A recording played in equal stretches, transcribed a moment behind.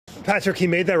Patrick, he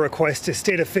made that request to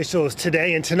state officials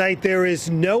today, and tonight there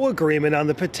is no agreement on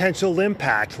the potential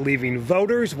impact, leaving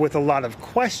voters with a lot of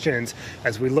questions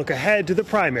as we look ahead to the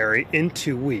primary in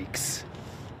 2 weeks.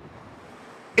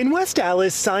 In West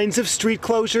Allis, signs of street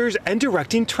closures and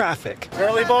directing traffic.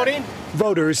 Early voting?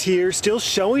 Voters here still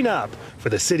showing up for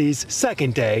the city's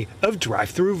second day of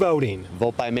drive-through voting.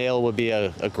 Vote by mail would be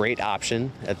a great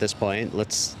option at this point.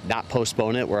 Let's not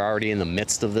postpone it. We're already in the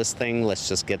midst of this thing. Let's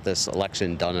just get this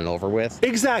election done and over with.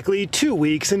 Exactly 2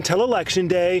 weeks until Election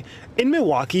Day. In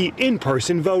Milwaukee,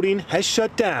 in-person voting has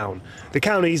shut down. The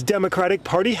county's Democratic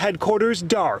Party headquarters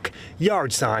dark,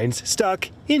 yard signs stuck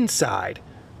inside.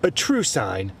 A true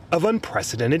sign of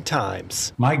unprecedented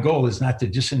times. My goal is not to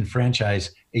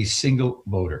disenfranchise a single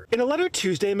voter. In a letter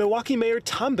Tuesday, Milwaukee Mayor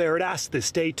Tom Barrett asked the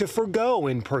state to forgo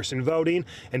in-person voting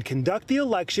and conduct the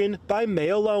election by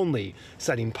mail only,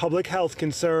 citing public health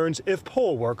concerns if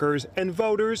poll workers and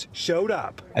voters showed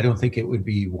up. I don't think it would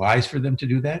be wise for them to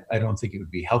do that. I don't think it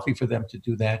would be healthy for them to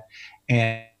do that.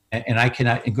 And I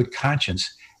cannot, in good conscience,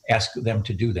 ask them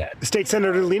to do that. State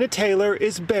Senator Lena Taylor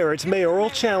is Barrett's mayoral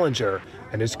challenger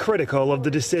and is critical of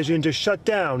the decision to shut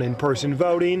down in-person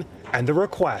voting and the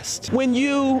request. When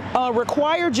you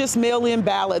require just mail-in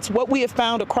ballots, what we have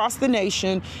found across the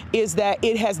nation is that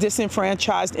it has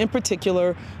disenfranchised, in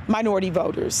particular, minority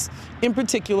voters, in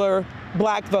particular,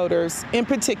 black voters, in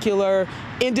particular,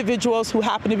 individuals who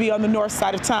happen to be on the north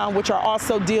side of town, which are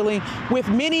also dealing with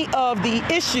many of the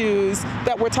issues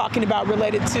that we're talking about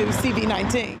related to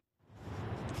CV-19.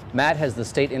 Matt, has the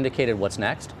state indicated what's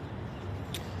next?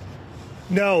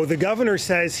 No, the governor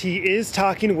says he is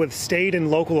talking with state and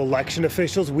local election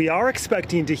officials. We are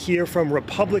expecting to hear from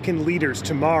Republican leaders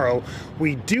tomorrow.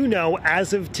 We do know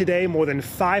as of today, more than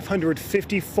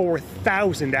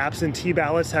 554,000 absentee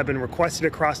ballots have been requested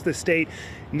across the state.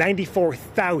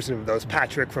 94,000 of those,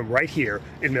 Patrick, from right here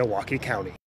in Milwaukee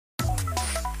County.